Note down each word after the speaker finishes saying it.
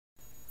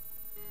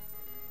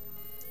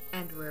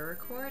And we're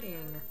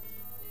recording.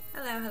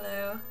 Hello,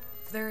 hello.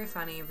 Very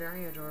funny,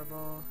 very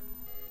adorable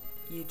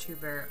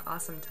YouTuber,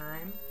 Awesome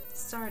Tyme,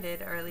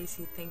 started, or at least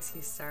he thinks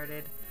he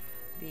started,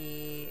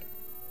 the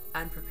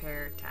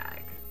Unprepared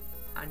Tag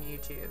on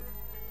YouTube.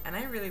 And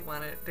I really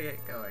wanted to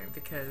get going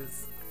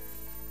because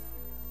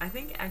I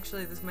think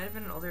actually this might have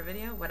been an older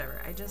video,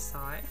 whatever, I just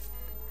saw it.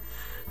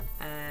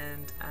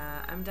 And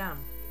I'm down.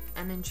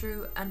 And in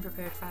true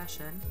unprepared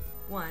fashion,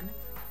 1,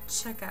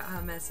 check out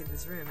how messy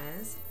this room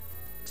is.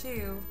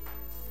 2,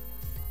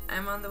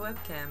 I'm on the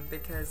webcam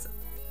because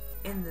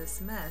in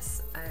this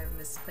mess I have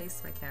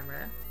misplaced my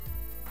camera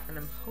and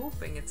I'm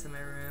hoping it's in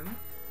my room,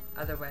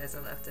 otherwise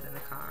I left it in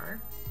the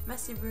car.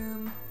 Messy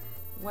room,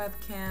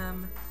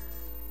 webcam,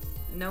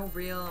 no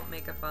real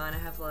makeup on. I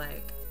have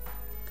like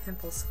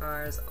pimple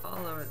scars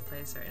all over the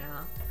place right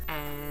now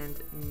and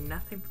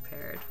nothing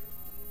prepared.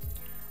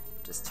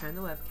 Just turn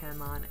the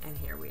webcam on and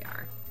here we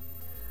are.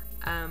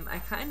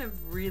 I kind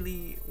of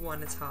really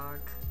want to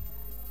talk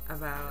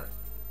about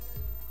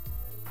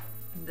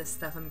the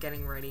stuff I'm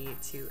getting ready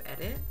to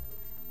edit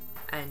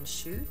and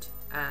shoot.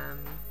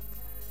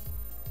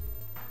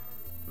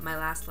 My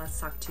last Let's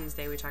Talk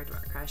Tuesday we talked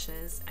about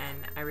crushes, and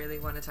I really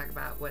want to talk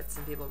about what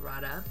some people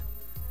brought up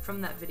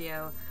from that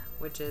video,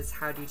 which is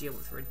how do you deal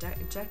with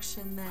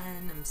rejection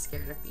then? I'm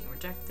scared of being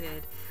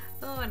rejected.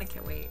 Oh, and I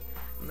can't wait.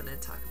 I'm gonna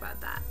talk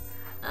about that.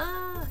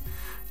 I'm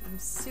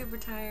super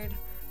tired.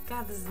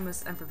 God, this is the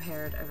most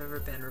unprepared I've ever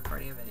been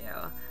recording a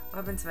video. What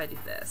happens if I do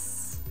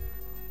this?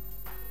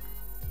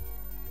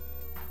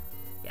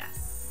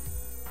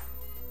 Yes.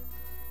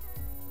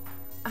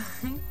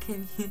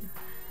 Can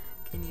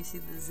you see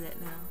the zit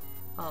now?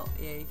 Oh,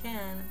 yeah, you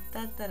can.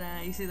 Da da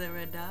da. You see that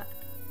red dot?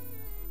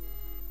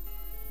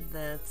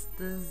 That's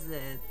the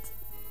zit.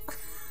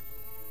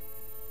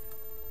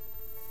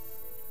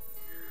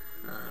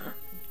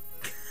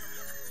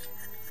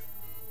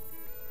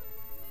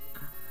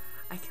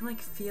 I can like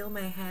feel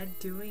my head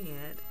doing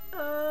it.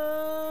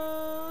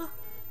 Oh,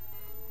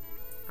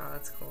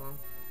 that's cool.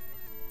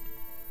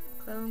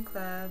 Clone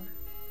Club.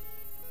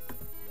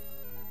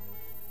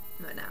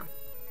 What now?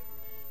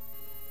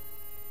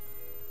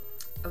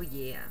 Oh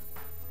yeah.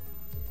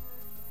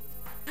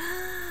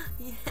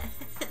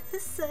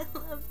 Yes, I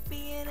love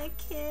being a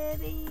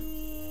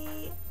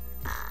kitty.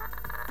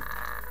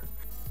 How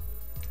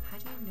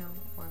do you know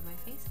where my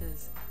face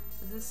is?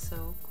 This is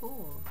so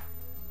cool.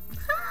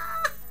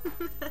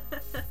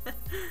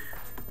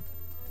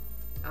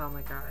 Oh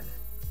my god.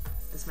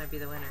 This might be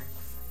the winner.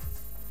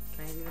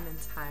 Can I do an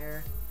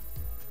entire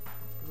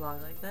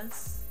vlog like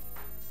this?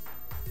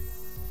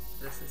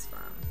 This is fun.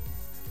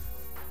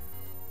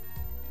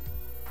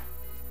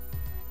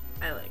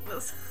 I like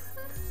this.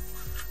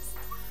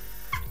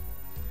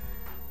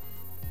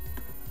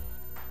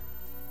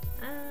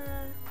 I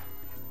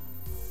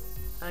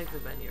like the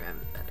bunny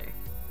rabbit better.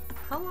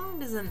 How long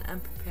does an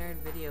unprepared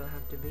video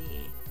have to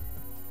be?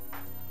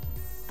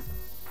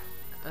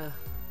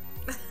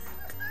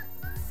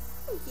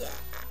 Yes!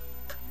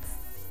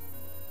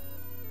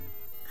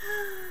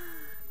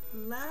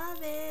 Love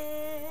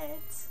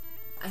it!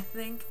 I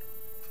think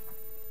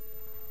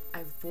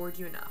I've bored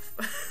you enough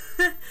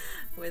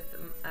with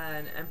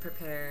an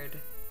unprepared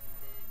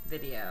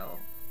video.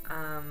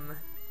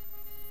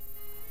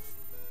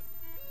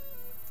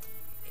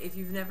 If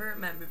you've never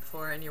met me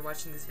before and you're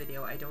watching this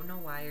video, I don't know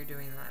why you're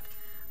doing that.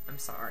 I'm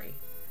sorry.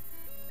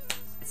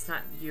 It's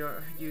not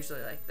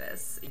usually like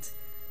this. It's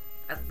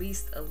at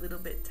least a little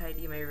bit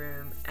tidy in my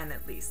room and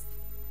at least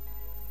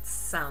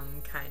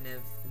some kind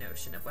of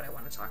notion of what I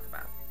want to talk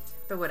about.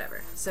 But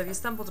whatever. So if you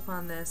stumbled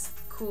upon this,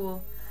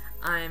 cool.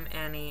 I'm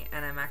Annie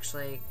and I'm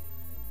actually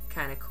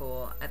kind of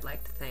cool, I'd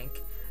like to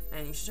think.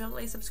 And you should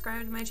totally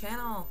subscribe to my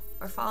channel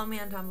or follow me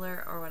on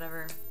Tumblr or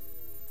whatever.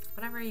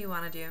 Whatever you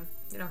want to do.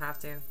 You don't have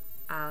to.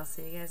 I'll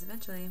see you guys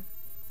eventually.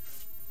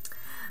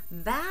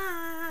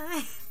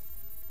 Bye!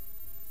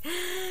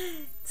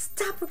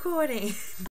 Stop recording!